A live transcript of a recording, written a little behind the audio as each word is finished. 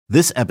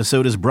This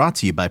episode is brought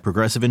to you by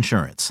Progressive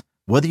Insurance.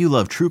 Whether you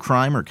love true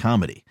crime or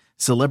comedy,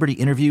 celebrity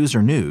interviews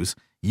or news,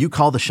 you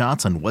call the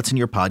shots on what's in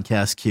your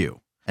podcast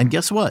queue. And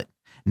guess what?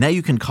 Now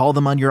you can call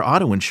them on your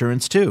auto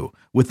insurance too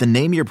with the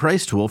Name Your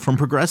Price tool from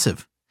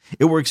Progressive.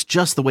 It works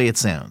just the way it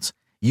sounds.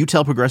 You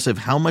tell Progressive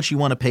how much you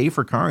want to pay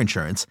for car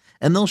insurance,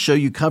 and they'll show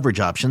you coverage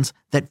options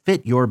that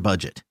fit your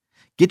budget.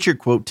 Get your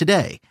quote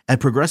today at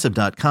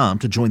Progressive.com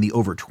to join the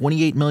over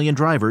 28 million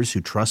drivers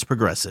who trust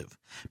Progressive.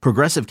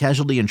 Progressive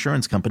Casualty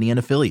Insurance Company and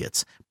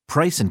Affiliates.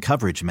 Price and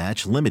coverage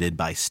match limited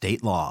by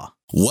state law.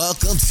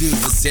 Welcome to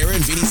the Sarah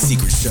and Vinny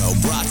Secret Show,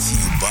 brought to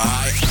you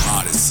by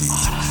Odyssey.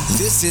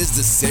 This is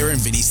the Sarah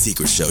and Vinny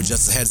Secret Show.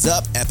 Just a heads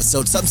up,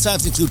 episodes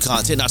sometimes include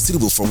content not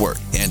suitable for work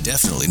and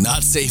definitely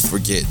not safe for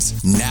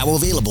kids. Now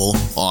available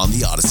on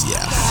the Odyssey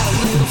app. Got a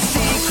little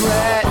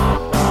secret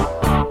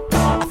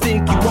I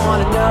think you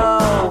want to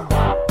know.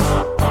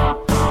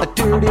 A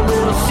dirty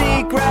little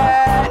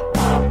secret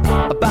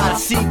about a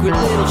secret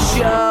little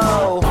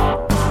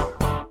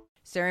show.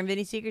 Sarah and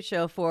Vinny Secret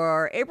Show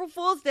for April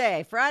Fool's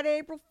Day, Friday,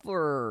 April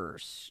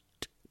 1st,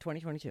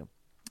 2022.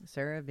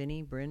 Sarah,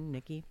 Vinny, Bryn,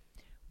 Nikki,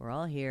 we're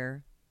all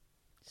here.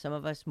 Some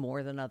of us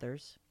more than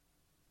others.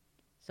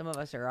 Some of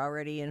us are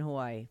already in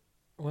Hawaii.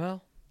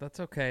 Well, that's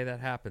okay. That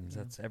happens.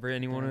 That's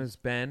anyone who's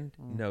been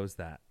knows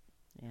that.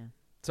 Yeah.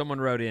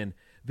 Someone wrote in,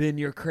 Vin,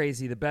 you're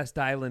crazy. The best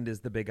island is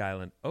the Big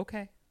Island.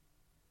 Okay.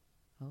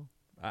 Oh.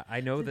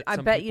 I know that I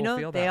some bet people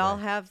feel they that all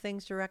way. have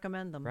things to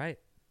recommend them. Right.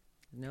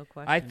 No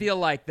question. I feel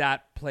like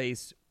that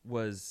place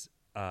was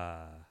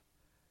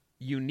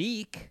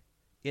unique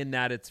in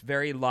that it's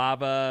very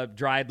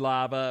dried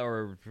lava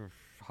or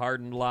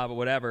hardened lava,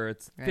 whatever.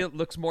 It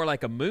looks more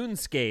like a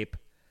moonscape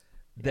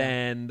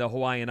than the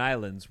Hawaiian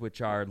Islands,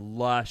 which are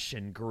lush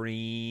and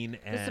green.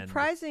 The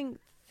surprising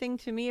thing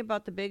to me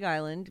about the Big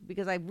Island,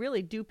 because I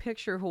really do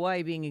picture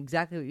Hawaii being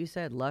exactly what you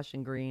said, lush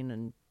and green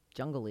and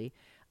jungly.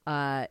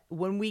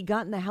 When we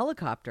got in the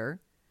helicopter,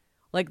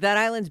 like that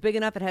island's big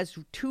enough, it has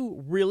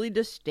two really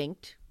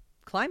distinct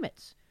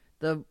climates.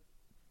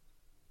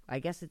 I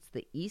guess it's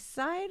the east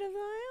side of the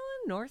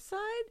island, north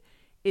side,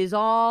 is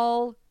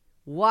all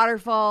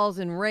waterfalls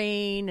and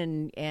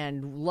rain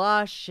and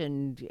lush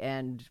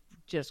and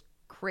just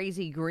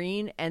crazy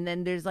green. And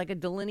then there's like a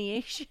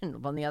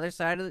delineation on the other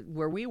side of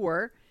where we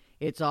were.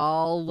 It's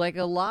all like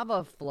a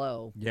lava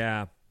flow.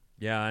 Yeah.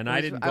 And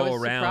I didn't go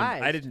around.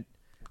 Surprised.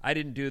 I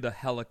didn't do the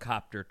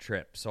helicopter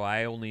trip, so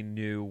I only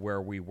knew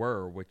where we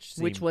were, which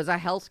was a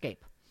hellscape.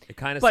 It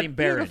kind of But seemed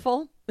barren.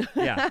 beautiful.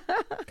 Yeah,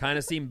 kind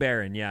of seemed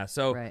barren. Yeah.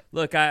 So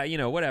look,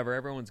 whatever.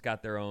 Everyone's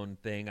got their own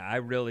thing. I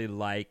really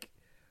like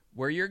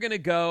where you're gonna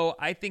go.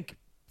 I think,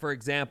 for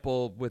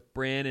example, with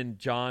Bryn and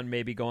John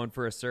maybe going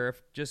for a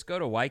surf, just go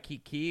to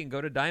Waikiki and go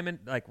to Diamond.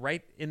 Like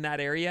right in that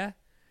area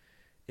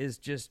is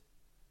just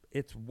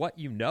it's what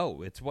you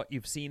know. It's what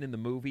you've seen in the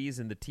movies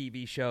and the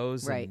TV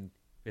shows. Right. And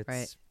it's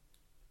right.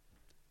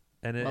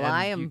 And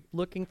I am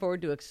looking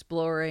forward to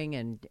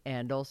exploring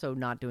and also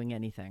not doing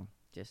anything.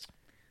 Just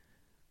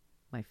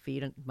my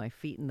feet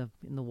in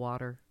the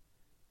water.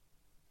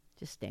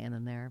 Just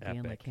standing there,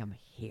 being like, I'm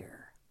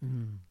here.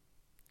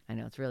 I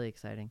know, it's really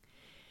exciting.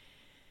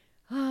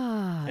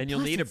 And you'll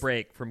need a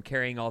break from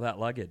carrying all that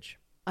luggage.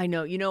 I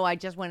know. I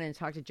just went in and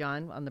talked to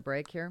John on the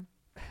break here.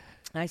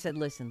 And I said,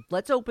 listen,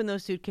 let's open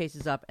those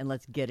suitcases up and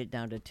let's get it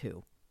down to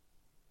 2.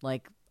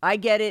 Like, I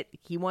get it.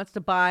 He wants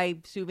to buy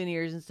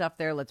souvenirs and stuff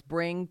there. Let's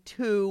bring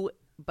 2,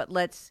 but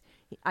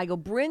I go,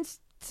 Bryn's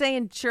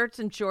saying shirts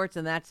and shorts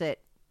and that's it.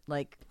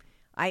 Like,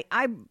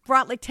 I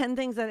brought like 10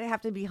 things that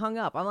have to be hung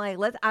up. I'm like,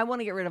 I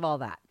want to get rid of all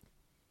that.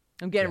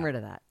 I'm getting rid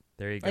of that.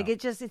 There you go. Like,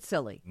 it's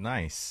silly.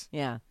 Nice.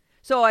 Yeah.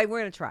 So we're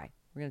going to try.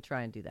 We're going to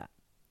try and do that.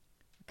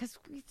 Because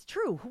it's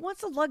true. Who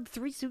wants to lug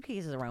 3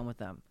 suitcases around with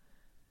them?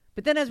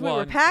 But then as we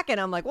were packing,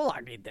 I'm like, well, I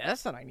need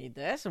this and I need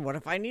this. And what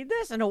if I need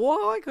this? And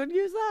whoa, I could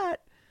use that.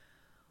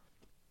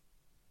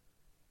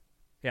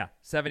 Yeah,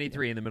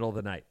 73 in the middle of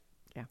the night.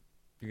 Yeah.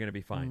 You're going to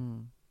be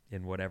fine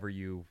in whatever.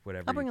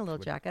 I'll bring a little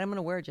jacket. I'm going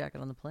to wear a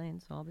jacket on the plane,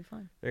 so I'll be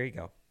fine. There you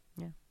go.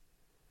 Yeah.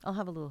 I'll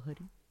have a little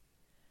hoodie.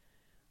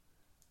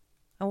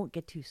 I won't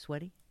get too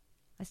sweaty.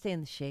 I stay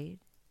in the shade,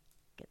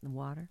 get in the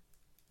water.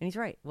 And he's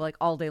right. Well, like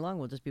all day long,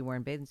 we'll just be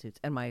wearing bathing suits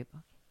and my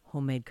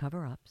homemade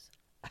cover-ups.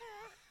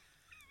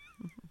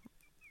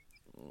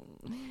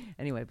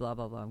 Anyway, blah,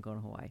 blah, blah. I'm going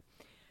to Hawaii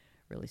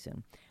really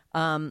soon.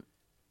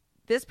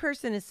 This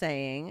person is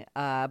saying,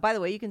 by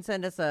the way, you can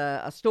send us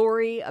a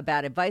story, a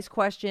bad advice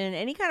question,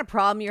 any kind of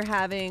problem you're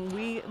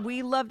having.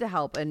 We love to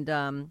help. And,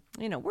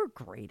 we're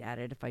great at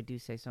it, if I do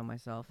say so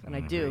myself. And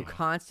I do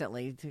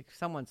constantly.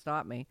 Someone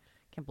stop me.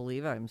 Can't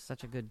believe it. I'm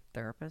such a good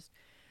therapist.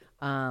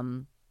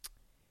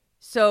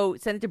 So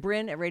send it to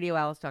Bryn at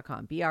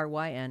radioalice.com,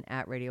 BRYN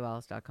at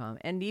radioalice.com.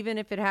 And even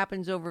if it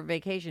happens over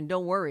vacation,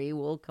 don't worry.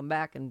 We'll come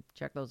back and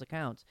check those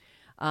accounts.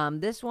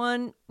 This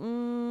one,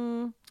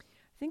 I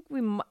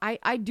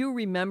do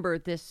remember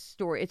this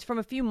story. It's from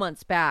a few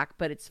months back,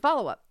 but it's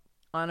follow-up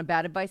on a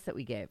bad advice that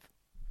we gave.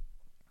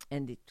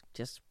 And it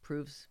just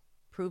proves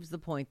the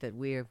point that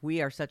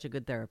we are such a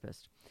good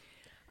therapist.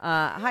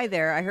 Hi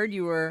there. I heard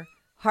you were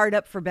hard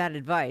up for bad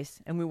advice,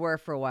 and we were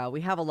for a while.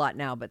 We have a lot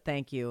now, but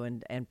thank you,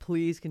 and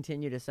please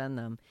continue to send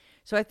them.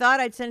 So I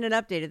thought I'd send an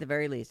update at the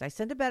very least. I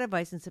sent a bad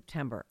advice in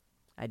September.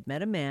 I'd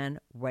met a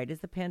man right as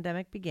the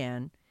pandemic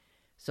began,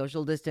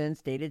 social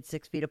distance, dated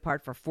 6 feet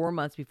apart for 4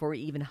 months before we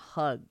even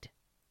hugged.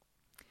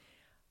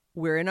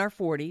 We're in our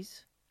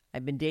 40s.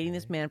 I've been dating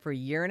this man for a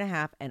year and a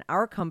half, and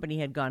our company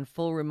had gone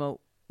full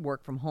remote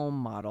work from home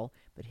model,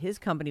 but his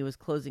company was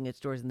closing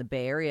its doors in the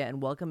Bay Area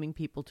and welcoming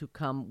people to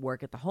come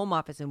work at the home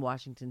office in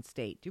Washington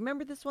State. Do you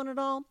remember this one at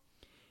all?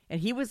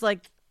 And he was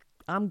like,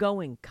 I'm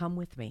going, come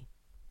with me.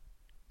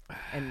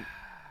 And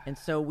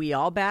so we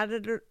all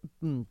batted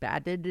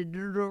it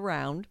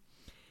around.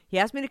 He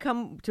asked me to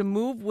come to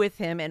move with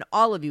him, and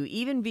all of you,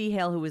 even V.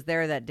 Hale, who was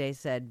there that day,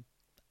 said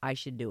I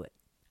should do it.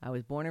 I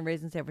was born and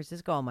raised in San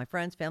Francisco. All my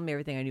friends, family,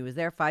 everything I knew was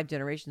there. 5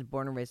 generations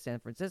born and raised San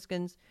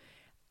Franciscans.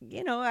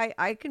 You know,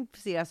 I can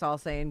see us all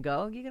saying,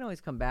 go. You can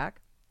always come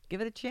back. Give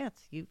it a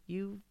chance.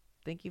 You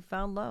think you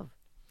found love.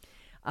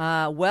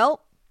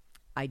 Well,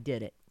 I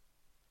did it.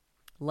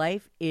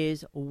 Life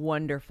is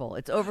wonderful.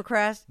 It's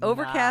overcast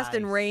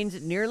and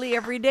rains nearly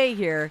every day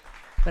here,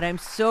 but I'm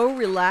so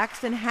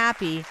relaxed and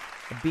happy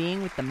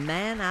being with the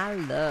man I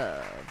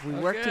love. We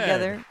work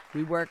together.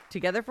 We work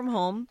together from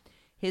home.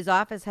 His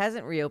office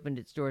hasn't reopened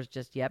its doors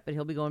just yet, but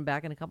he'll be going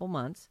back in a couple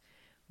months.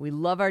 We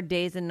love our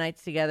days and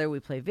nights together. We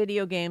play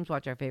video games,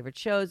 watch our favorite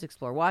shows,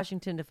 explore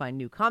Washington to find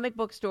new comic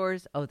book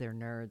stores. Oh, they're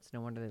nerds.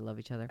 No wonder they love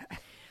each other.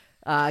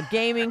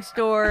 Gaming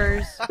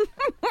stores,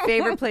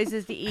 favorite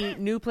places to eat,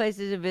 new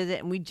places to visit,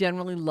 and we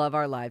generally love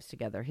our lives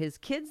together. His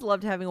kids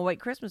loved having a white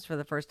Christmas for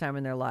the first time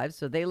in their lives,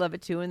 so they love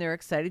it too, and they're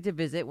excited to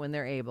visit when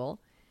they're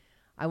able.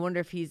 I wonder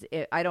if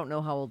I don't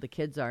know how old the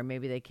kids are.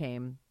 Maybe they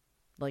came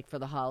like for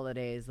the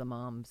holidays. The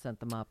mom sent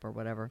them up or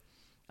whatever.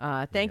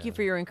 Thank you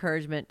for your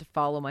encouragement to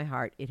follow my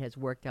heart. It has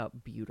worked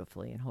out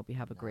beautifully, and hope you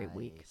have a great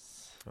week.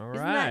 All right.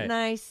 Isn't that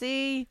nice?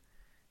 See?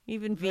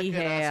 Even V.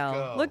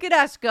 Hale. Look at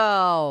us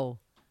go.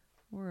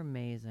 We're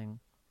amazing.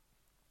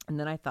 And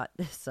then I thought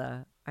this,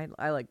 I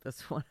like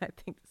this one. I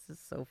think this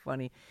is so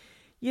funny.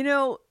 You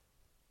know,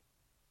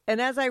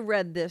 and as I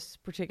read this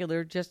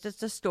particular, just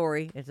as a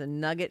story, it's a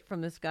nugget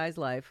from this guy's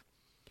life.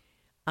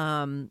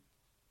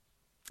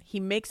 He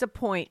makes a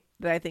point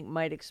that I think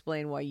might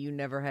explain why you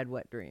never had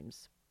wet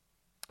dreams.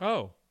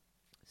 Oh.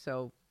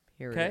 So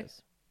here it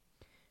is.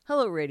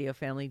 Hello, radio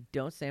family.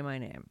 Don't say my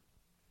name.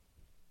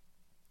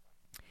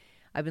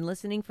 I've been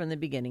listening from the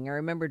beginning. I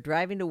remember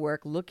driving to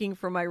work looking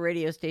for my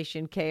radio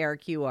station,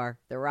 KRQR,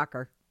 the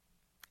rocker.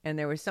 And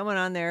there was someone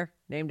on there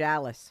named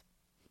Alice.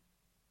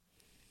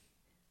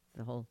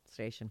 The whole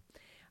station.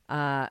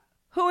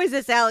 Who is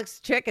this Alex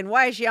chick and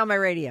why is she on my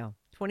radio?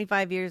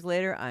 25 years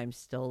later, I'm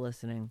still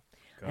listening.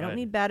 Good. I don't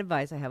need bad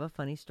advice. I have a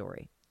funny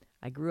story.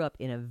 I grew up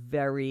in a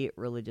very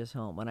religious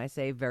home. When I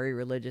say very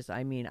religious,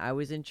 I mean I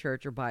was in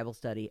church or Bible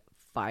study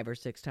 5 or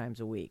 6 times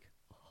a week.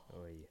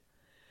 Oh, yeah.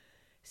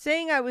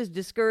 Saying I was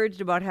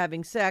discouraged about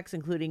having sex,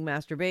 including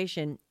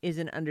masturbation, is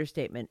an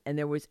understatement, and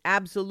there was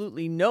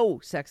absolutely no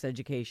sex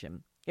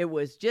education. It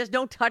was just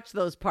don't touch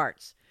those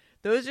parts.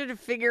 Those are to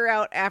figure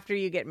out after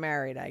you get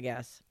married, I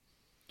guess.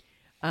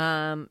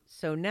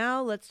 So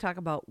now let's talk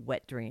about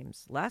wet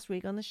dreams. Last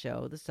week on the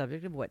show, the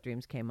subject of wet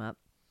dreams came up.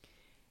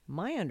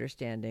 My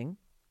understanding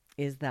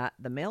is that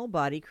the male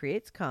body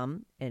creates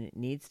cum and it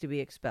needs to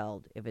be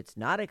expelled. If it's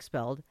not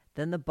expelled,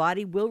 then the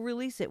body will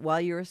release it while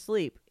you're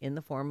asleep in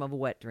the form of a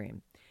wet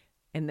dream.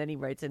 And then he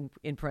writes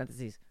in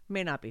parentheses,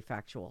 may not be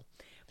factual.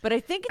 But I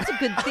think it's a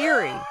good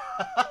theory.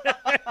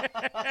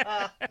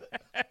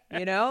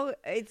 You know,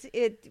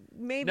 it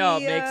maybe. No,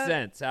 it makes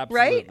sense. Absolutely.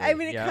 Right? I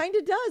mean, it kind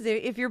of does.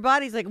 If your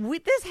body's like,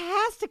 this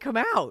has to come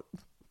out.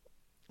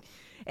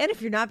 And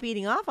if you're not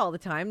beating off all the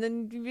time,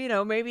 then, you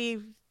know,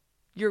 maybe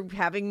you're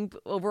having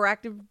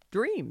overactive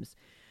dreams.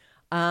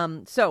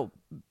 So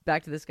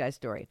back to this guy's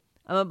story.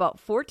 I'm about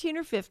 14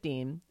 or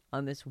 15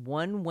 on this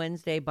one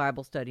Wednesday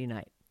Bible study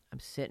night. I'm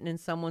sitting in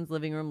someone's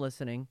living room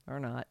listening, or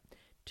not,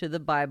 to the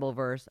Bible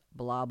verse,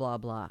 blah, blah,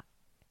 blah.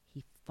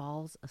 He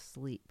falls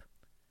asleep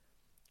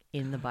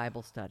in the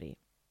Bible study,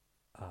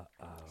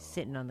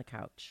 sitting on the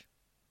couch.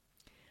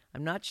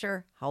 I'm not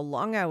sure how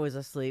long I was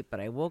asleep, but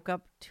I woke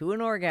up to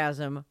an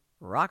orgasm,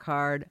 rock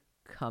hard,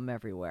 cum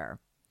everywhere.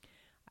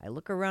 I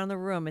look around the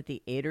room at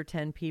the 8 or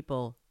 10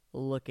 people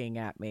looking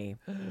at me.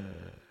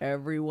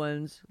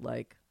 Everyone's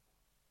like,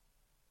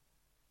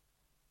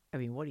 I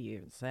mean, what do you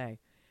even say?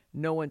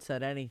 No one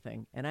said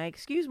anything, and I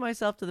excused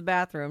myself to the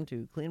bathroom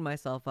to clean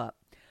myself up.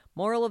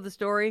 Moral of the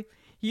story,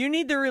 you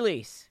need the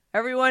release.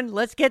 Everyone,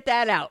 let's get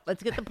that out.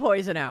 Let's get the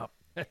poison out.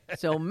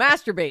 So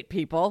masturbate,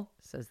 people,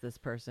 says this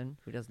person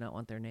who does not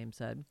want their name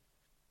said.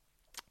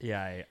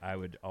 Yeah, I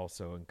would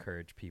also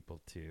encourage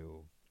people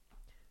to,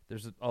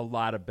 there's a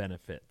lot of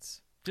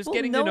benefits. Just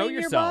getting to know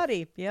yourself. Your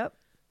body. Yep.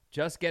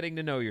 Just getting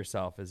to know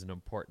yourself is an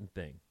important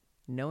thing.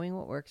 Knowing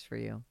what works for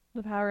you.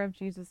 The power of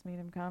Jesus made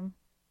him come.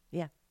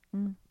 Yeah.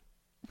 Mm.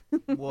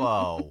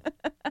 Whoa.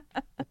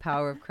 The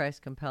power of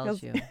Christ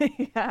compels you.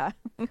 Yeah.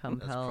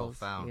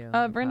 Compels you.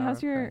 Bryn,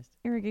 how's your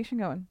irrigation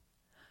going?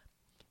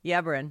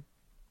 Yeah, Bryn.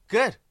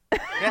 Good.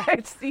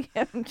 I see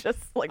him just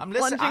like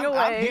plunging away.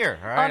 I'm here.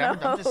 All right, on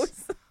a I'm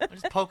hose.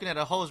 just poking at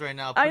a hose right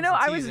now. I know.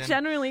 I was was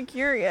genuinely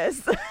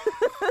curious.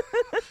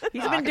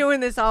 He's been doing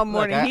this all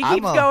morning. Look, He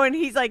keeps going.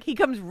 He's like, he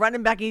comes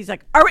running back. He's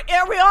like, are we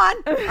on?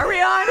 Are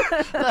we on?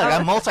 Look,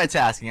 I'm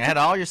multitasking. I had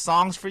all your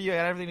songs for you. I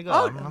had everything to go.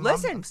 Oh,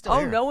 listen. I'm still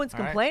here. No one's All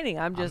right? complaining.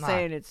 I'm just not.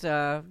 saying it's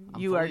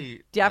you are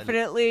fully-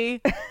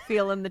 definitely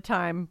feeling the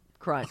time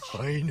crunch.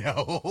 I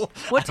know.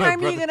 What My time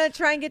are you brother- gonna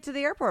try and get to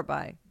the airport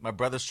by? My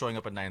brother's showing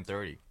up at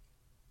 9:30.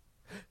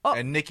 Oh.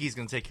 And Nikki's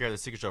gonna take care of the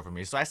secret show for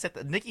me. So I said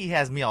that Nikki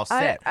has me all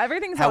set.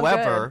 Everything's all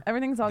However, good.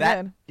 Everything's all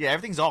that- good. Yeah,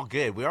 everything's all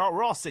good. We're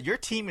all set. Your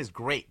team is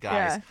great, guys.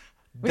 Yeah.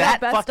 We That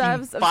got best fucking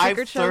ofs of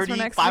secret shows for 5:30,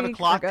 next 5 week.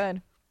 o'clock We're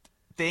good.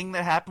 thing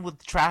that happened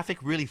with traffic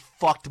really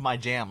fucked my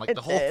jam. Like It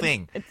the whole did.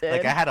 thing. It did.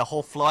 Like I had a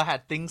whole flow. I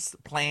had things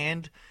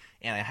planned,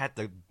 and I had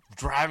to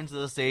drive into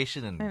the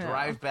station and I know.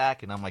 drive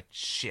back. And I'm like,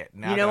 shit.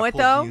 Now You I know gotta what, pull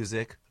though?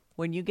 Music.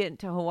 When you get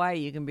into Hawaii,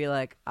 you can be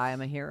like, I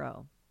am a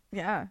hero.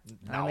 Yeah.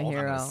 I'm a No,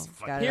 hero. gonna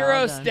fucking- Got it Hero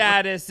all done.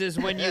 status is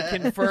when you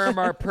confirm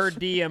our per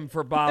diem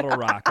for Bottle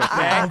Rock,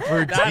 okay?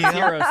 Per That's diem?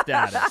 hero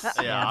status.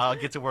 Yeah, I'll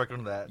get to work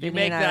on that. You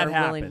Vinny make and I that are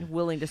happen.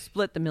 willing to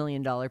split the $1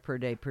 million per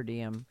day per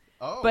diem.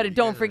 Oh, But you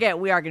don't guys are forget,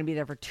 we are going to be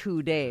there for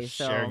 2 days.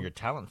 So sharing your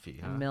talent fee,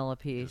 a huh? mil a You're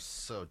piece.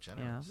 so Yeah.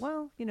 generous.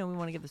 Well, we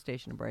want to give the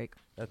station a break.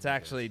 That's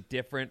actually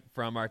different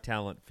from our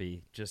talent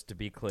fee, just to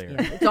be clear.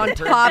 Yeah, it's on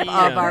Per top of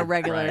diem, our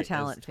regular right,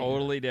 talent is fee.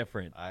 Totally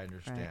different. I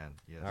understand.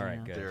 Yes. All right,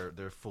 Yeah. good.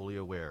 They're fully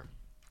aware.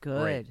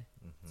 Good.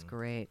 Mm-hmm. It's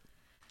great.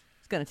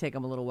 It's going to take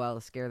them a little while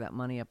to scare that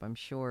money up, I'm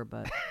sure,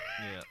 but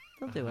Yeah.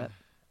 they'll do it.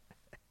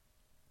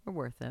 We're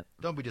worth it.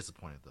 Don't be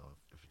disappointed though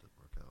if it doesn't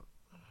work out.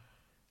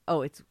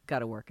 Oh, it's got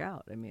to work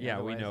out. I mean, Yeah,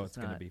 we otherwise know it's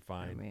going to not- be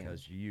fine I mean,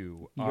 because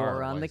you you're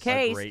are on the a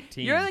case. great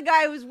team. You're the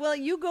guy who's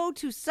you go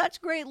to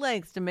such great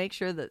lengths to make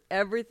sure that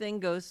everything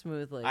goes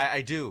smoothly.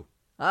 I do.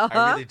 Uh-huh.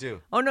 I really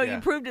do. Oh no, Yeah.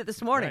 you proved it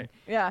this morning. Right.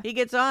 Yeah. He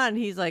gets on.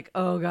 He's like,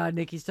 "Oh God,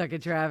 Nikki's stuck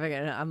in traffic,"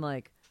 and I'm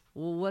like,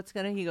 "Well, what's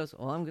gonna?" He goes,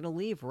 "Well, I'm gonna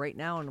leave right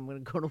now, and I'm gonna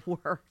go to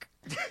work."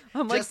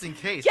 I'm like, Just in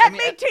case. "Get I mean,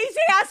 me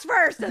TCS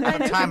first." And At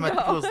then the time, I go.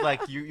 think it was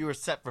like you were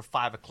set for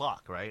 5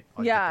 o'clock, right?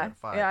 Or you get there Yeah. at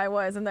 5. Yeah, I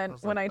was. And then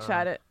was when like, I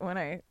chatted, when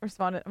I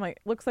responded, I'm like,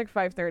 looks like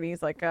 5:30.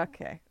 He's like,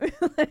 okay.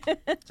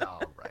 It's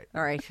all right.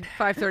 All right,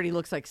 5:30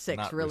 looks like 6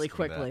 Not really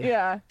risking that. quickly.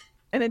 Yeah.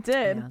 And it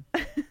did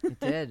Yeah. It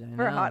did I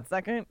for a know. hot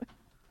second.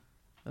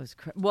 It was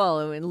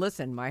well, and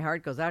listen, my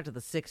heart goes out to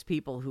the 6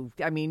 people who.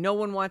 I mean, no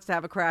one wants to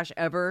have a crash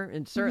ever,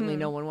 and certainly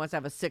no one wants to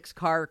have a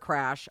 6-car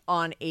crash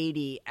on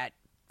 80 at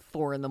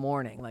 4 in the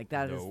morning. Like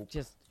that is Nope.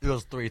 just. It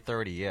was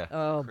 3:30. Yeah.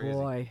 Oh Crazy.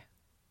 boy,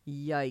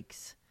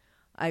 yikes!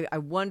 I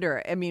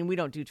wonder. I mean, we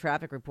don't do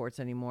traffic reports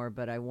anymore,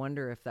 but I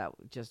wonder if that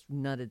just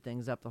nutted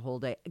things up the whole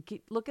day.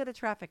 Look at a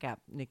traffic app,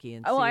 Nikki,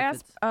 and Oh, see I if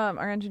asked it's-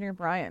 our engineer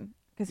Brian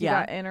because he Yeah?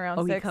 got in around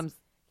Oh, 6. he comes.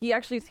 He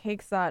actually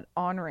takes that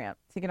on ramp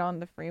to get on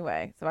the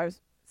freeway.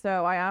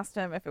 So I asked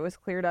him if it was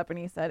cleared up, and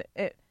he said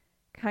it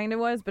kind of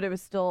was, but it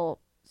was still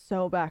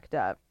so backed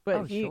up. But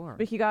Oh, sure.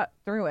 But he got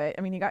through it.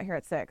 I mean, he got here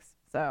at 6.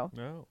 So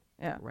No,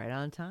 yeah. Right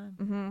on time.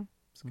 Mm-hmm.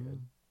 it's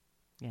good.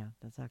 Yeah,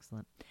 that's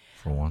excellent.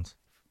 For once.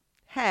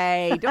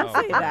 Hey, don't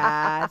Oh. say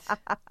that.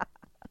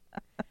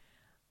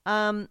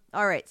 All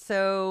right,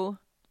 so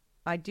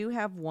I do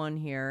have one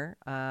here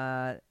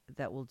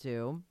that will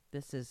do.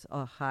 This is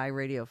a High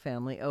Radio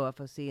Family,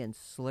 OFOC, and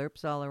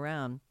slurps all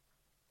around.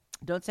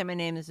 Don't say my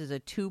name. This is a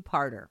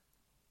 2-parter.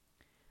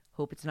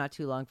 Hope it's not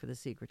too long for the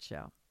secret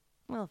show.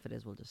 Well, if it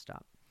is, we'll just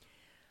stop.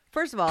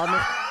 First of all,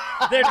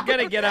 They're going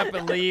to get up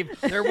and leave.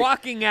 They're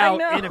walking out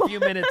know. in a few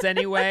minutes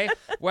anyway,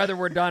 whether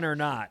we're done or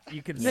not.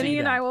 You can Vinny see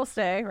and that. I will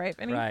stay, right,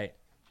 Vinny? Right.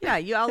 yeah,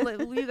 you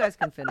guys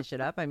can finish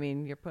it up. I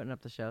mean, you're putting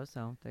up the show,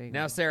 so there you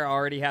Now go. Sarah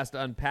already has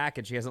to unpack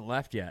and she hasn't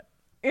left yet.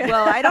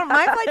 Well, I don't.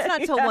 My flight's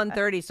not till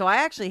 1:30, so I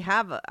actually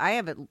have a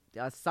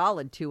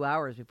solid 2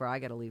 hours before I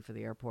got to leave for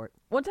the airport.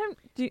 What time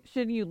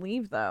should you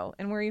leave, though?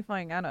 And where are you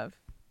flying out of?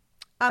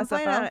 I'm SFO?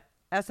 flying out at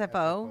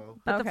SFO,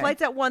 but the Okay.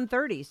 flight's at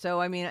 1:30. So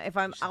I mean, if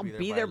should I'll be there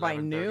be by there by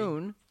 11:30.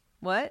 noon.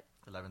 What?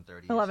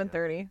 11:30.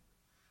 11:30.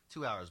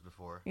 2 hours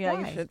before. Yeah, Why?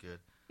 you That's should. good.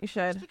 You Just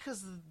should.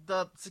 because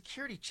the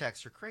security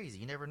checks are crazy.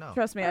 You never know.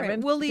 Trust me, All I've right,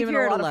 been we'll leave doing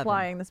here a at lot 11. of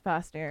flying this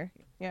past year.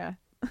 Yeah.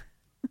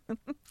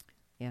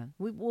 Yeah.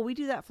 We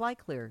do that fly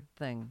clear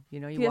thing.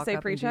 You know, you walk TSA up and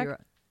do pre-check? your-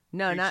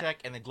 No, not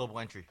Pre-check and then global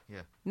entry.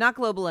 Yeah. not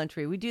global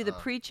entry. We do the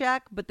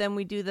pre-check, but then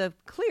we do the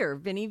clear.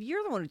 Vinny,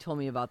 you're the one who told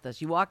me about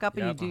this. You walk up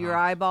and you Yep. do your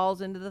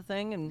eyeballs into the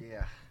thing, and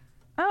Yeah.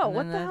 Oh, And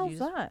what then the you hell's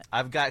just- that?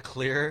 I've got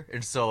clear,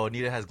 and so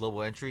Anita has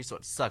global entry, so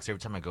it sucks every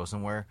time I go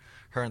somewhere.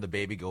 Her and the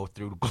baby go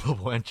through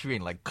global entry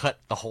and like cut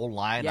the whole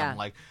line. Yeah. I'm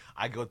like,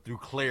 I go through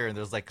clear, and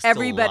there's like still a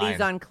everybody's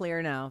line. on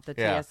clear now. The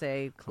Yeah. TSA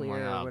I'm clear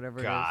like, or oh,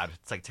 whatever God, it is.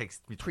 it's like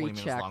takes me 20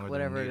 minutes Pre-check, longer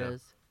whatever than it Anita.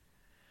 is.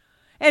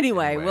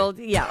 Anyway, Anyway. well,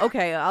 yeah,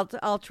 okay.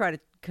 I'll try to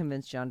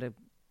convince John to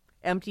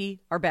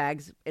empty our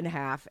bags in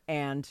half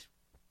and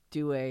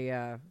do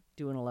an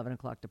 11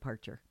 o'clock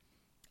departure.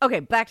 Okay,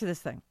 back to this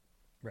thing.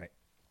 Right.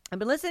 I've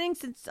been listening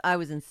since I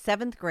was in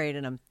 7th grade,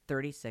 and I'm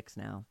 36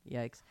 now.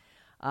 Yikes.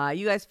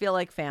 You guys feel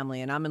like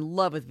family, and I'm in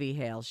love with V.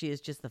 Hale. She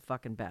is just the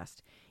fucking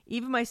best.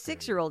 Even my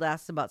 6-year-old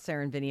asks about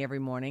Sarah and Vinny every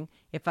morning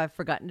if I've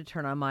forgotten to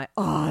turn on my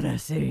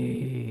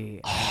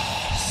Odyssey.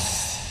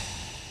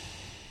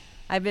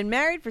 I've been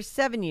married for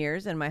 7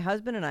 years, and my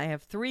husband and I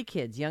have 3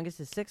 kids. Youngest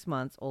is 6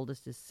 months,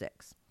 oldest is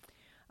 6.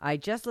 I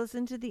just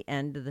listened to the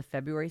end of the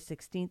February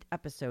 16th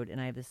episode,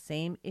 and I have the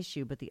same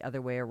issue, but the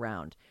other way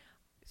around.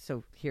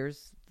 So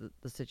here's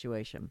the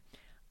situation.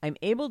 I'm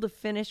able to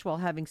finish while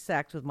having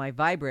sex with my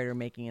vibrator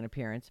making an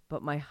appearance,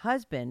 but my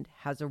husband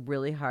has a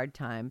really hard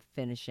time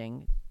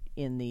finishing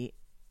in the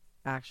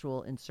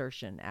actual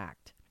insertion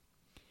act.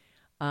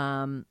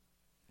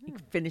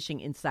 Finishing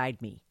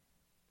inside me,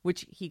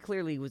 which he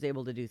clearly was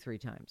able to do 3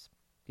 times.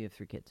 You have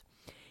 3 kids.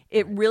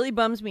 It really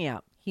bums me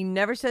out. He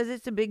never says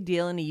it's a big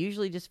deal, and he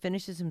usually just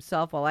finishes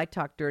himself while I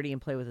talk dirty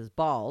and play with his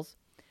balls.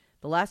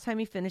 The last time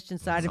he finished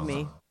inside of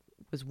me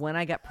was when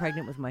I got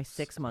pregnant with my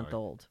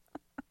 6-month-old.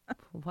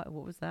 What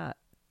was that?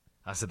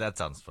 I said that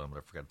sounds fun, but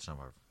I forgot to turn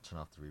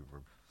off the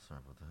reverb. Sorry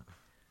about that.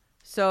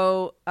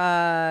 So,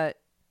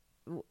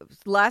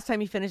 last time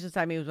he finished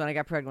inside me was when I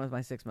got pregnant with my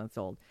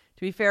 6-month-old.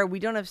 To be fair, we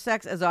don't have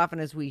sex as often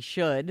as we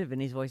should.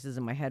 Vinny's voice is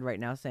in my head right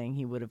now saying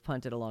he would have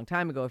punted a long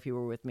time ago if you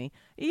were with me.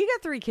 You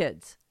got 3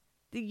 kids.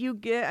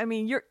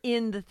 You're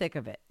in the thick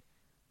of it.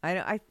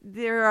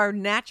 There are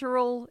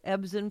natural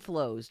ebbs and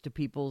flows to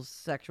people's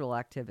sexual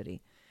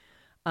activity.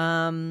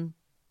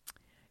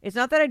 It's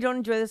not that I don't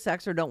enjoy the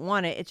sex or don't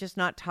want it. It's just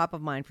not top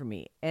of mind for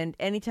me. And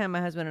anytime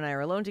my husband and I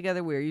are alone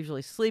together, we are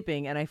usually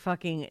sleeping, and I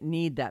fucking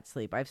need that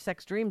sleep. I have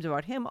sex dreams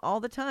about him all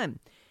the time.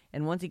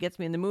 And once he gets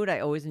me in the mood, I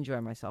always enjoy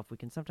myself. We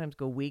can sometimes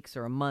go weeks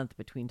or a month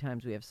between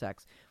times we have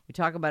sex. We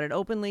talk about it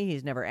openly.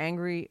 He's never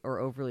angry or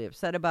overly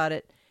upset about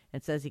it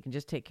and says he can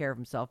just take care of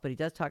himself. But he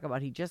does talk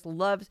about he just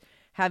loves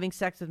having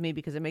sex with me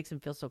because it makes him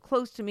feel so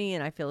close to me,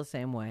 and I feel the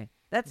same way.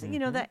 That's,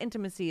 that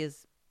intimacy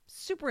is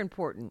super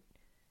important.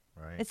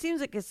 Right. It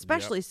seems like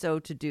especially so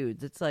to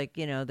dudes. It's like,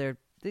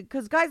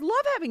 because guys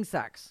love having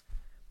sex.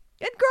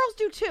 And girls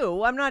do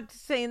too. I'm not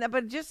saying that,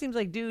 but it just seems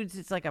like dudes,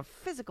 it's like a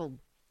physical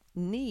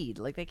need.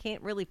 Like they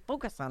can't really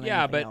focus on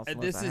anything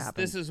else.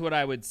 This is what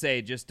I would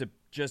say just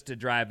to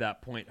drive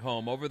that point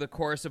home. Over the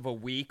course of a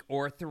week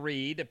or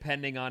 3,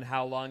 depending on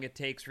how long it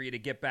takes for you to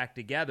get back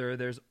together,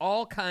 there's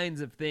all kinds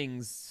of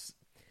things,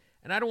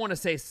 and I don't want to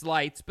say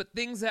slights, but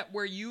things that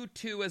where you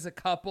two as a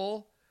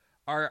couple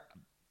are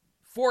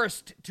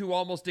forced to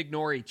almost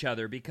ignore each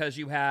other because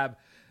you have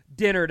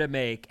dinner to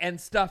make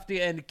and stuff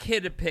and a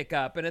kid to pick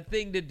up and a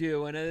thing to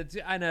do and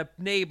a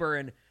neighbor,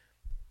 and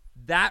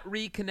that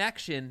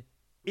reconnection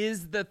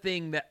is the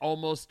thing that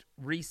almost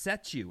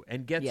resets you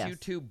and gets you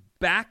two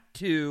back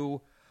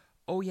to,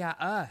 oh yeah,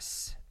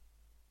 us.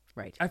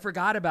 Right. I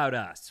forgot about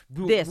us.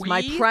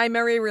 My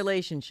primary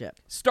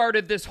relationship.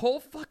 Started this whole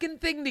fucking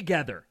thing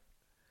together.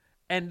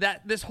 And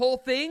that this whole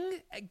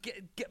thing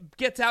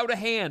gets out of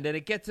hand, and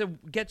it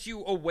gets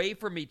you away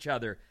from each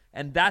other,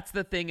 and that's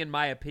the thing, in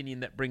my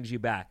opinion, that brings you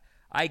back.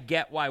 I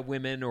get why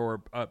women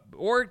or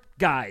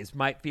guys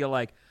might feel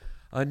like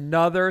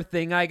another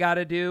thing I got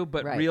to do,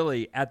 but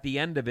really, at the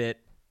end of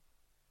it,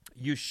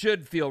 you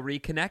should feel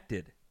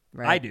reconnected.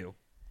 Right. I do.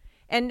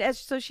 And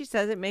so she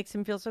says, it makes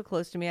him feel so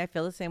close to me. I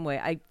feel the same way.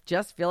 I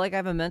just feel like I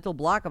have a mental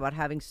block about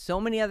having so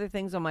many other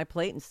things on my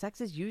plate, and sex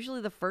is usually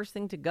the first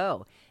thing to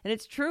go. And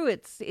it's true.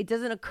 It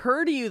doesn't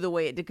occur to you the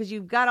way it did because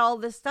you've got all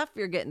this stuff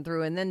you're getting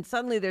through, and then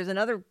suddenly there's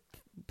another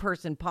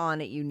person pawing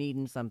at you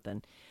needing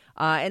something.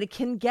 And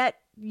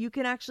you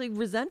can actually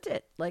resent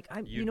it. Like,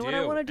 you know what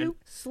I want to do?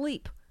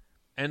 Sleep.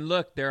 And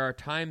look, there are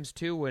times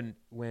too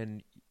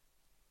when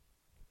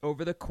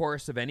over the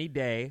course of any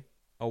day,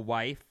 a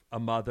wife, a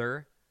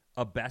mother,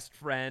 a best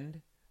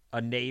friend,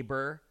 a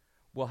neighbor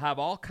will have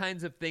all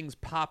kinds of things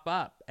pop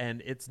up,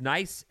 and it's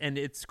nice and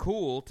it's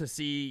cool to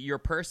see your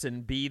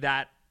person be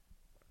that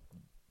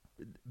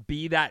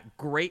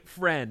great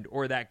friend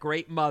or that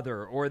great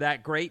mother or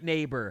that great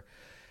neighbor.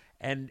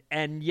 And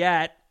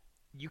yet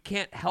you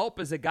can't help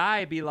as a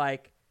guy be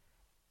like,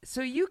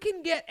 so you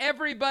can get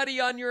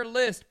everybody on your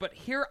list, but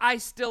here I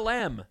still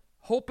am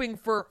hoping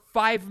for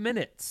 5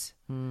 minutes.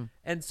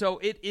 And so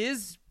it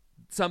is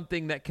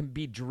something that can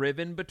be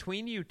driven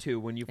between you two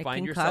when you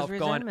find yourself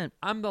going,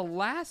 I'm the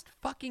last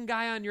fucking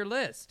guy on your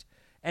list.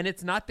 And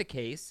it's not the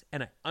case,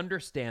 and I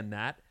understand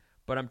that,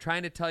 but I'm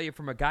trying to tell you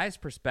from a guy's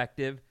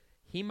perspective,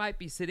 he might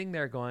be sitting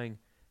there going,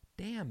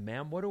 damn,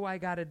 man, what do I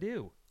got to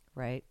do?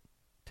 Right.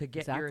 To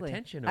get your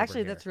attention over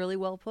Actually, here? That's really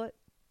well put.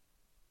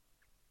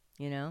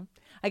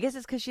 I guess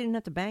it's because she didn't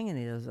have to bang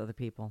any of those other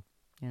people,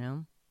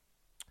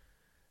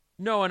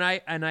 No, and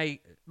I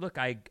look,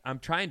 I'm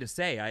trying to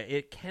say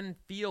it can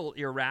feel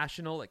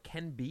irrational. It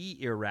can be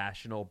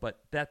irrational, but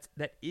that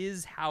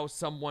is how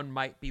someone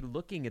might be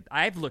looking at.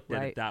 I've looked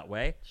at it that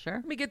way. Sure.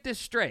 Let me get this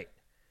straight.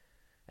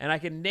 And I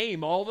can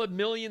name all the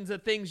millions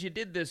of things you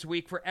did this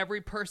week for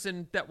every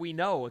person that we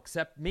know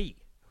except me,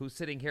 who's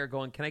sitting here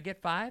going, can I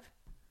get 5?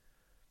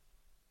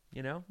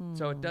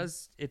 So it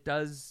does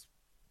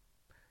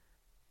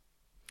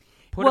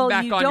put them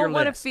back on your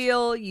list.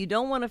 You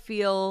don't want to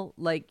feel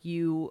like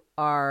you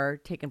are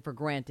taken for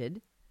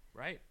granted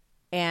Right.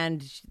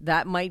 And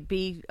that might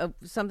be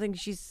something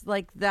she's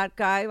like, that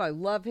guy, I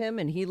love him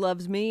and he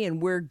loves me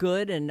and we're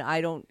good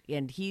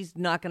and he's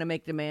not going to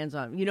make demands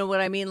on, you know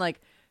what I mean?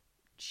 Like,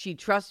 she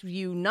trusts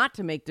you not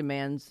to make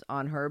demands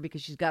on her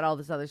because she's got all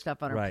this other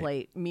stuff on her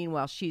plate.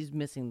 Meanwhile, she's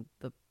missing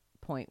the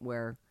point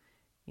where,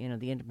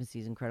 the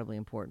intimacy is incredibly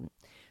important.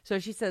 So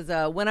she says,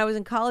 when I was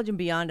in college and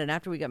beyond, and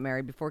after we got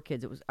married, before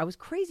kids, I was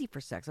crazy for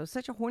sex. I was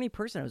such a horny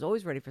person. I was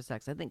always ready for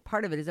sex. I think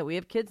part of it is that we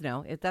have kids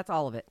now. That's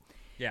all of it.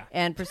 Yeah.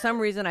 And for some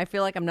reason, I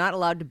feel like I'm not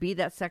allowed to be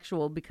that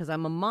sexual because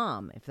I'm a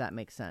mom, if that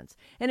makes sense.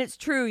 And it's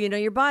true,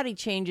 your body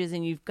changes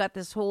and you've got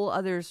this whole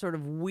other sort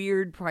of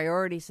weird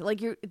priority. So,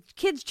 like, your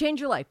kids change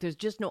your life. There's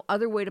just no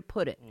other way to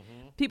put it.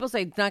 Mm-hmm. People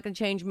say, it's not going to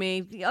change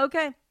me.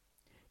 Okay.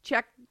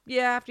 Check.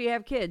 Yeah, after you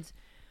have kids.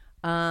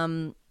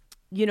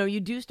 You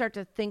do start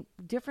to think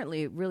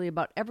differently, really,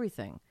 about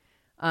everything.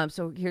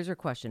 So here's her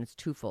question. It's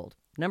twofold.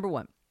 Number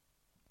one,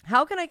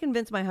 how can I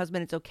convince my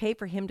husband it's okay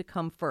for him to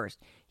come first?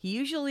 He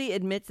usually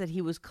admits that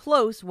he was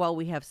close while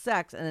we have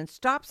sex and then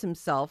stops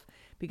himself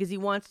because he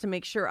wants to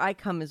make sure I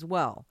come as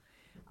well.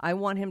 I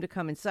want him to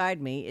come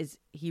inside me. Is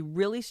he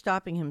really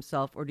stopping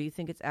himself, or do you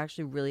think it's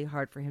actually really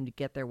hard for him to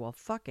get there while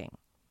fucking?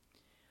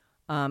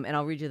 And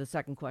I'll read you the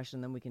second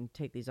question, then we can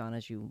take these on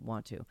as you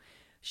want to.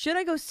 Should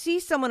I go see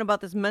someone about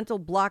this mental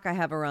block I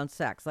have around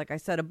sex? Like I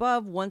said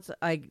above, once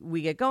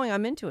we get going,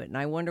 I'm into it. And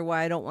I wonder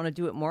why I don't want to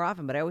do it more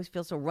often. But I always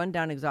feel so run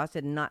down,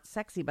 exhausted, and not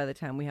sexy by the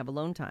time we have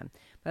alone time.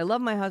 But I love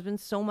my husband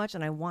so much,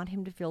 and I want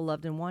him to feel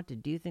loved and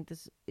wanted. Do you think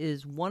this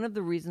is one of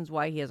the reasons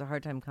why he has a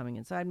hard time coming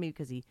inside me?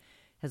 Because he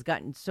has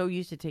gotten so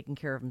used to taking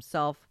care of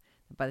himself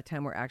that by the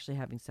time we're actually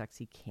having sex,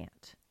 he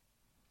can't.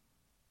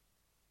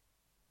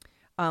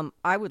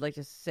 I would like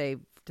to say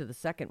to the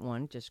second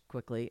one, just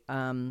quickly,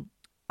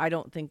 I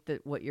don't think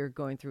that what you're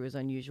going through is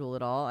unusual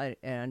at all.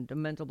 And a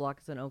mental block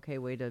is an okay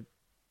way to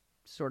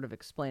sort of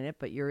explain it,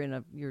 but you're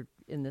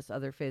in this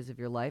other phase of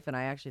your life. And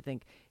I actually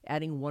think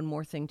adding one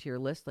more thing to your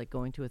list, like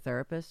going to a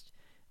therapist,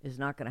 is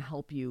not going to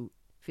help you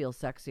feel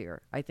sexier.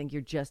 I think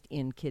you're just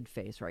in kid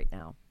phase right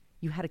now.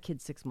 You had a kid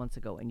 6 months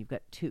ago and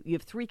you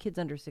have 3 kids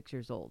under 6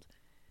 years old.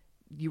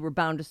 You were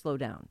bound to slow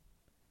down.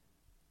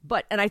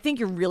 And I think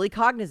you're really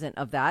cognizant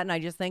of that. And I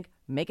just think,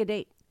 make a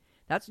date.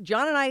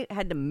 John and I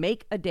had to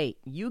make a date.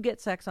 You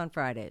get sex on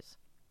Fridays.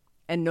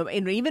 And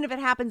even if it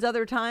happens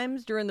other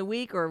times during the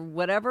week or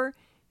whatever,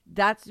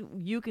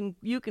 you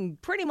can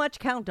pretty much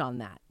count on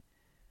that.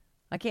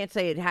 I can't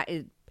say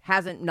it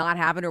hasn't not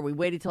happened or we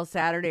waited till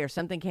Saturday or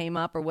something came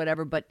up or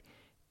whatever, but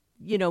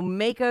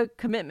make a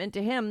commitment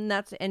to him.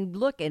 And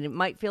it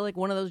might feel like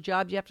one of those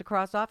jobs you have to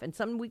cross off, and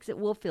some weeks it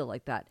will feel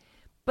like that.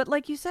 But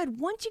like you said,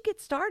 once you get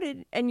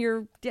started and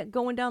you're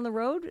going down the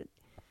road,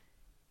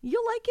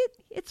 you'll like it.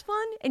 It's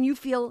fun. And you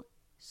feel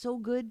so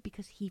good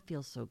because he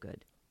feels so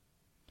good.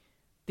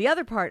 The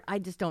other part, I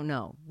just don't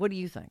know. What do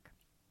you think?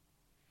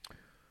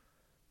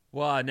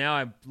 Well, now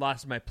I've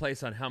lost my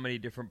place on how many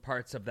different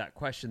parts of that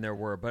question there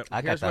were. But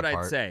here's what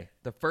I'd say.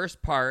 The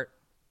first part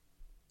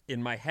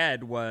in my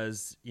head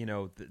was,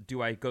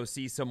 do I go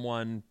see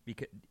someone?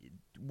 Because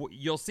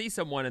you'll see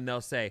someone and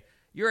they'll say,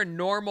 you're a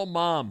normal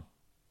mom.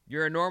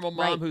 You're a normal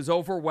mom who's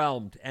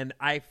overwhelmed. And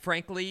I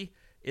frankly,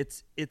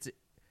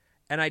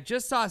 and I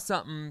just saw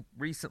something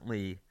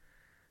recently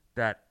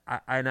that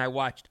I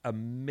watched a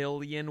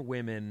million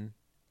women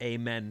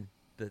amen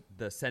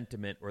the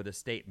sentiment or the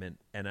statement.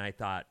 And I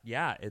thought,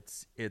 yeah,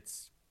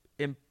 it's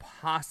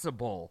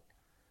impossible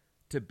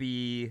to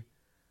be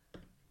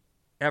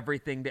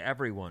everything to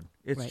everyone.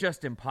 It's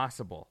just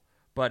impossible.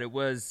 But it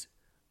was,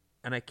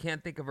 and I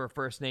can't think of her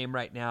first name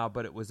right now,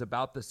 but it was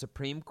about the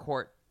Supreme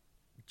Court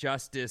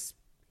Justice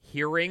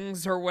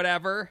hearings or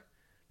whatever,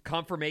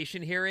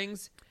 confirmation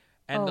hearings.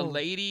 And the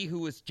lady who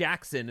was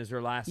Jackson is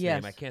her last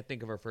name. I can't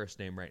think of her first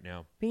name right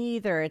now. Me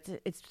either.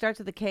 It starts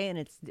with a K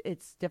and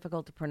it's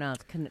difficult to pronounce.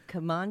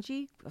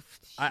 Kamanji?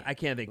 I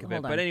can't think of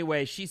it. But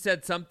anyway, she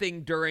said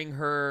something during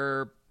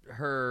her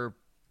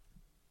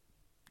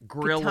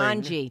grilling.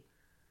 Katanji.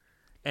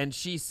 And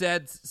she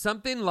said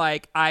something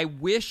like, I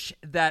wish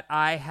that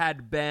I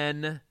had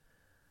been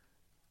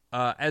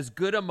as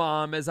good a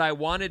mom as I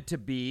wanted to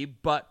be,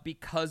 but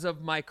because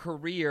of my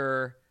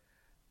career,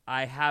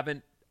 I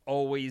haven't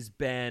always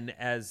been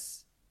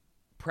as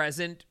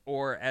present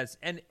or as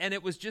and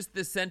it was just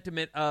this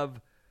sentiment of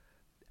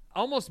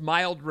almost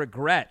mild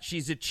regret.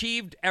 She's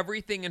achieved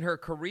everything in her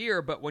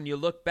career, but when you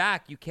look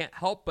back, you can't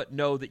help but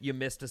know that you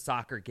missed a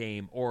soccer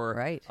game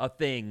or a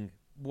thing,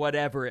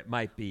 whatever it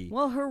might be.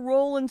 Well, her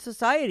role in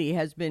society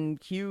has been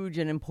huge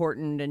and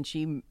important, and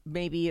she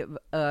may be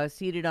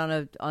seated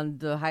on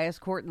the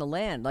highest court in the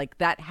land. Like,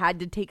 that had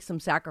to take some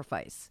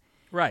sacrifice.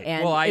 Right.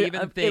 And well, I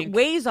even think it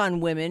weighs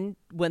on women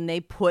when they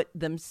put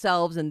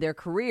themselves and their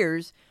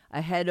careers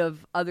ahead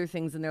of other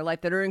things in their life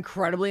that are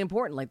incredibly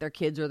important, like their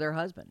kids or their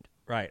husband.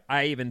 Right.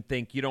 I even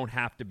think you don't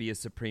have to be a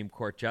Supreme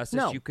Court justice.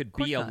 No, you could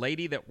be a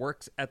lady that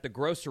works at the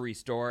grocery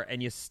store,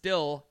 and you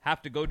still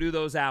have to go do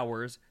those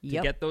hours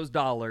to get those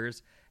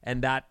dollars,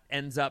 and that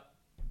ends up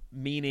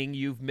meaning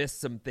you've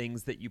missed some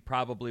things that you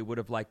probably would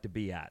have liked to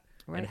be at.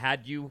 Right. And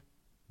had you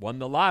won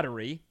the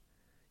lottery,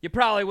 you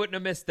probably wouldn't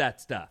have missed that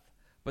stuff.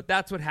 But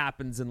that's what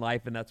happens in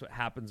life, and that's what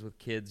happens with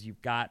kids.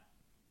 You've got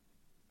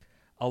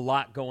a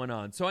lot going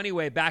on. So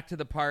anyway, back to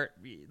the part.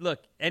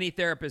 Look, any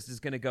therapist is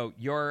going to go,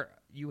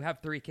 you have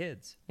 3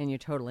 kids. And you're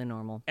totally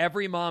normal.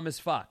 Every mom is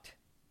fucked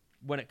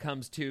when it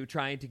comes to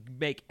trying to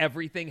make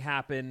everything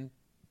happen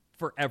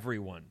for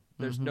everyone.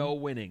 There's no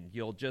winning.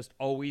 You'll just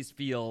always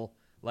feel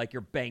like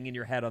you're banging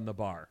your head on the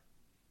bar.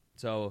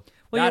 So,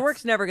 well, your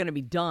work's never going to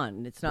be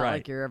done. It's not right.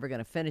 like you're ever going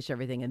to finish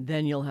everything and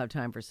then you'll have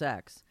time for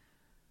sex.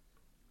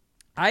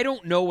 I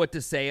don't know what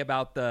to say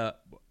about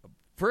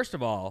first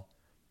of all,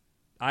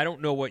 I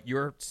don't know what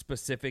your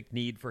specific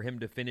need for him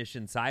to finish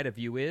inside of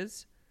you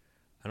is.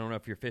 I don't know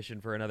if you're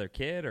fishing for another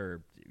kid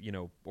or,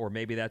 or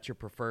maybe that's your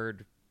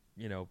preferred,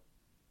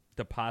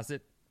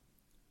 deposit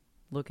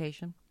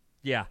location.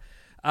 Yeah.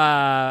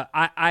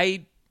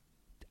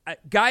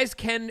 Guys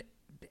can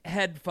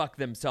head fuck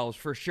themselves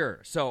for sure.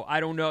 So I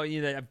don't know.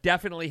 I've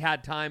definitely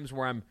had times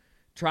where I'm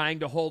trying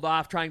to hold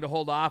off.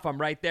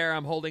 I'm right there.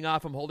 I'm holding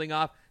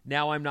off.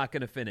 Now I'm not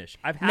going to finish.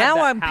 I've had that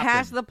I'm happen.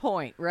 Past the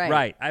point. Right.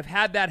 Right. I've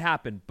had that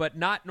happen, but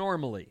not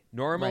normally.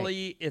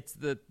 Normally, it's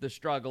the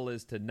struggle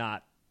is to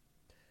not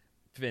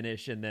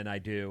finish, and then I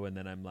do, and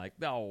then I'm like,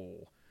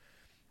 no.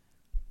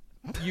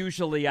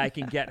 Usually I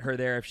can get her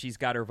there if she's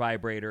got her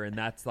vibrator, and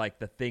that's like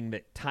the thing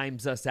that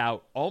times us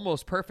out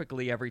almost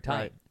perfectly every time.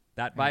 Right.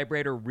 That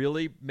vibrator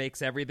really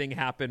makes everything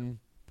happen,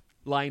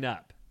 line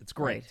up. It's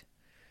great. Right.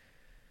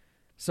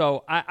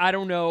 So I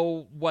don't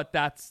know what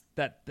that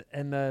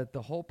and the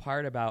whole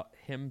part about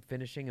him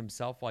finishing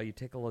himself while you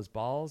tickle his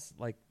balls,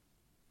 like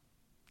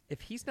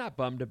if he's not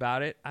bummed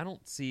about it, I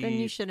don't see then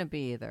you shouldn't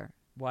be either.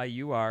 Why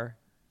you are.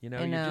 You're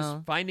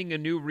just finding a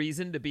new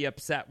reason to be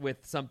upset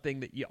with something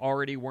that you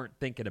already weren't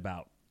thinking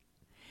about.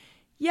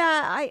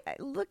 Yeah, I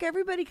look,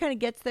 everybody kind of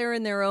gets there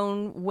in their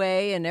own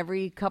way, and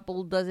every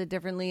couple does it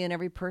differently, and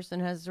every person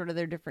has sort of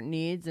their different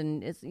needs,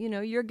 and it's,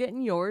 you're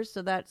getting yours,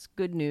 so that's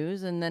good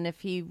news. And then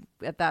if he,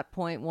 at that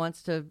point,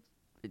 wants to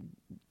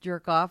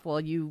jerk off while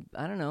you,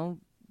 I don't know,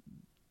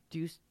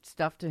 do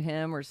stuff to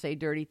him or say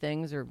dirty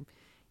things or,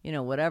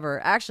 whatever.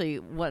 Actually,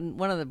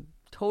 one of the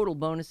total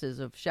bonuses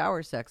of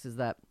shower sex is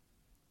that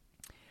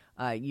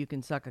you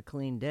can suck a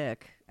clean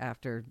dick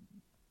after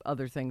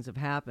other things have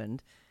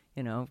happened.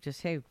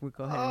 Just, hey, we'll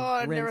go ahead and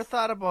I never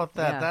thought about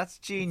that. Yeah, That's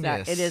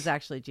genius. It is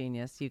actually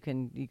genius. You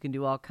can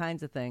do all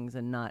kinds of things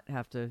and not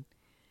have to,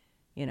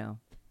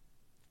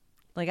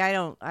 like I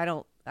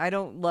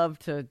don't love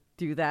to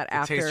do that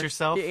after taste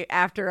yourself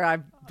after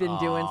I've been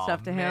doing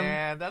stuff to him.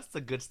 Man, that's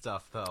the good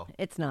stuff though.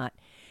 It's not.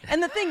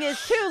 And the thing is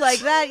too, like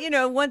that,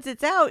 once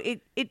it's out,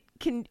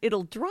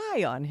 it'll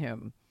dry on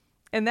him,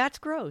 and that's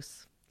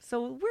gross.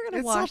 So we're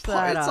going to wash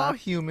that It's off. all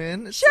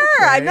human. It's sure,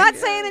 okay. I'm not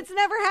saying it's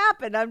never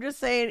happened. I'm just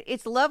saying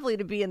it's lovely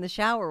to be in the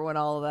shower when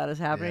all of that is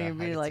happening and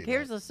be like,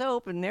 here's the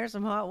soap and there's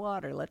some hot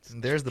water.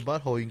 And there's the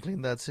butthole. You can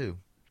clean that too.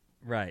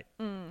 Right.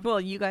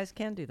 Well, you guys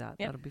can do that.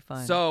 Yep. That'll be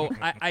fine. So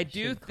I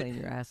do clean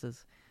your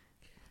asses.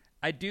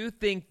 I do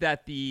think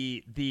that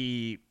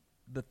the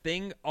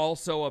thing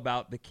also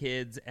about the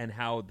kids and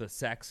how the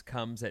sex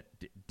comes at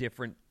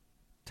different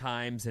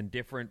times and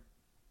different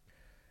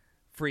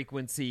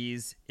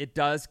frequencies, it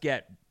does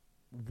get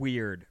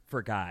weird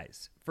for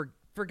guys.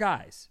 For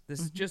guys, this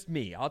is just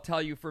me. I'll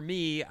tell you, for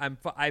me,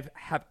 I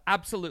have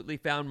absolutely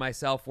found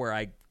myself where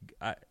I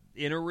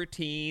in a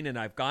routine, and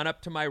I've gone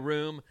up to my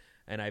room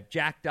and I've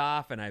jacked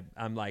off, and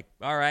I'm like,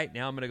 all right,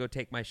 now I'm gonna go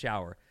take my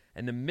shower.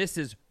 And the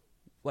missus,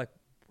 like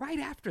right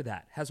after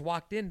that, has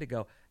walked in to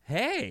go,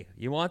 hey,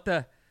 you want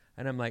the?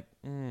 And I'm like,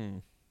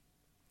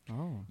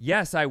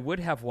 yes, I would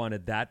have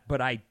wanted that,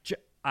 but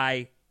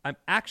I'm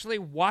actually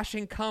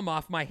washing cum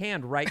off my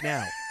hand right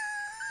now.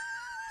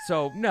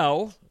 So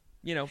no,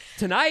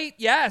 tonight,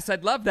 yes,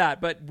 I'd love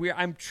that. But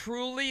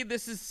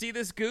see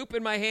this goop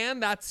in my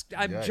hand?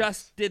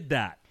 Just did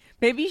that.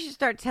 Maybe you should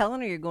start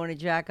telling her you're going to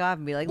jack off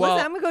and be like, listen,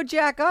 I'm going to go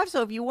jack off.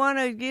 So if you want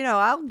to,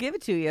 I'll give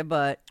it to you.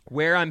 But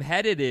where I'm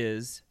headed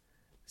is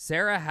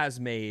Sarah has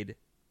made,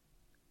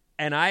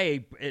 and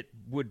it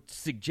would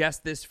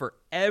suggest this for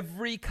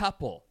every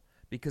couple,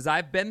 because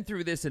I've been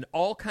through this in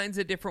all kinds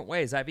of different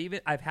ways.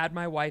 I've had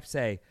my wife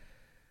say,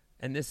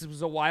 and this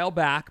was a while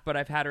back, but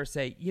I've had her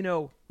say,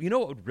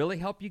 what would really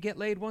help you get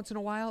laid once in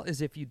a while is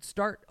if you'd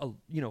start,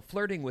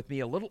 flirting with me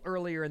a little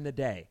earlier in the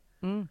day.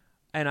 And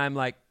I'm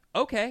like,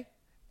 okay.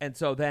 And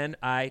so then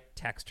I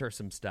text her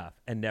some stuff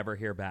and never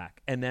hear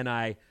back. And then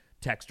I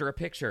text her a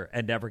picture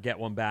and never get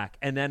one back.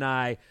 And then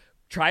I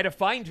try to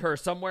find her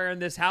somewhere in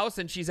this house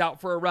and she's out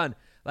for a run.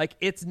 Like,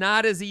 it's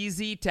not as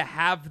easy to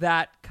have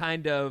that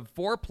kind of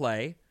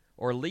foreplay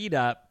or lead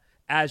up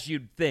as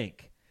you'd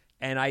think.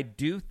 And I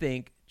do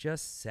think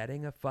just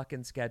setting a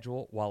fucking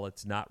schedule, while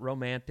it's not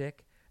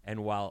romantic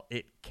and while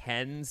it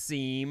can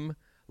seem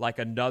like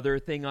another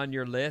thing on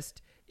your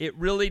list, it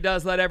really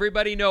does let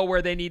everybody know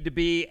where they need to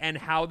be and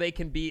how they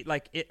can be.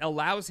 Like, it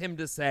allows him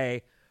to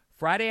say,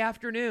 Friday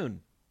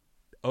afternoon,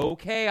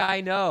 okay,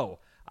 I know.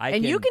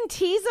 You can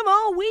tease them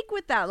all week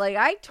with that. Like,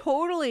 I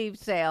totally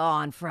say, oh,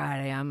 on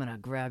Friday, I'm going to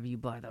grab you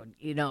by the,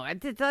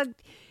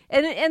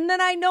 and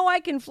then I know I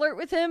can flirt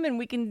with him and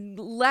we can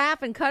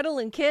laugh and cuddle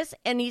and kiss,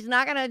 and he's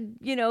not going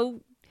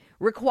to,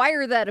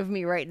 require that of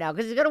me right now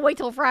because he's going to wait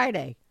till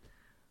Friday.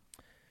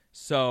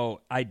 So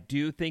I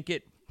do think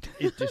it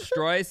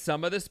destroys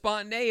some of the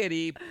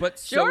spontaneity, but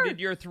so did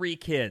your 3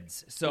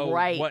 kids. So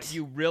what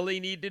you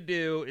really need to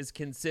do is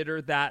consider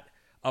that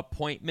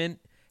appointment,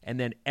 and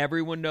then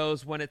everyone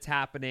knows when it's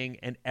happening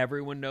and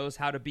everyone knows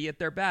how to be at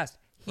their best.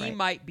 He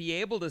might be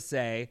able to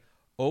say,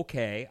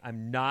 okay,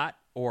 I'm not,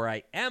 or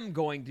I am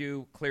going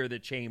to clear the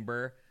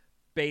chamber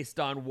based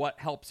on what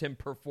helps him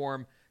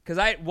perform. Because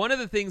one of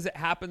the things that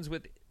happens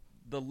with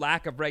the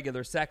lack of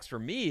regular sex for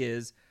me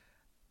is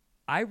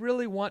I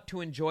really want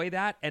to enjoy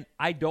that, and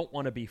I don't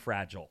want to be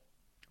fragile.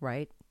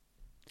 Right.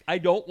 I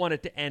don't want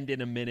it to end in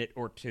a minute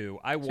or two.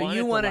 So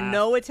you want to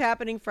know it's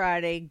happening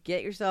Friday,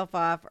 get yourself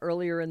off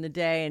earlier in the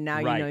day, and now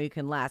you know you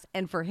can last.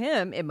 And for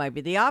him, it might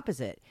be the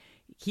opposite.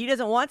 He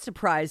doesn't want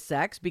surprise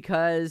sex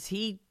because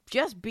he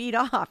just beat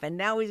off, and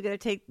now he's going to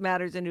take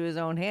matters into his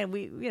own hand.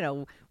 We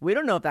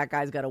don't know if that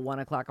guy's got a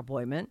 1:00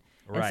 appointment,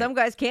 and some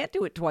guys can't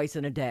do it twice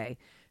in a day.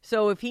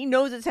 So if he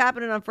knows it's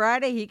happening on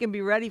Friday, he can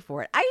be ready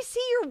for it. I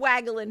see your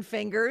waggling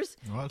fingers.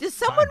 Well, does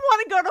someone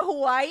want to go to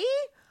Hawaii?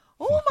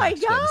 Oh, my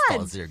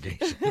God. To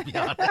be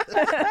honest.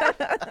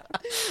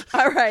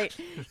 All right.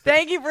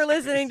 Thank you for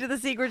listening to The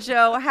Secret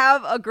Show.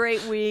 Have a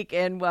great week,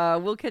 and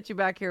we'll catch you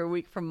back here a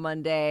week from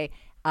Monday.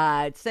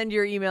 Send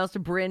your emails to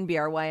Bryn,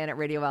 BRYN, at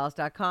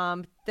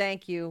radioalice.com.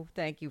 Thank you.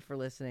 Thank you for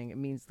listening. It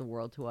means the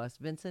world to us.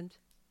 Vincent?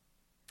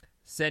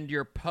 Send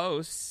your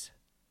posts,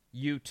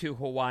 you 2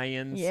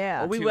 Hawaiians,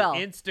 we to will.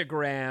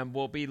 Instagram.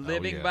 We'll be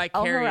living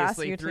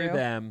vicariously through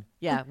them.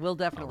 Yeah, we'll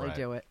definitely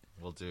do it.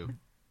 We'll do.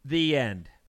 The end.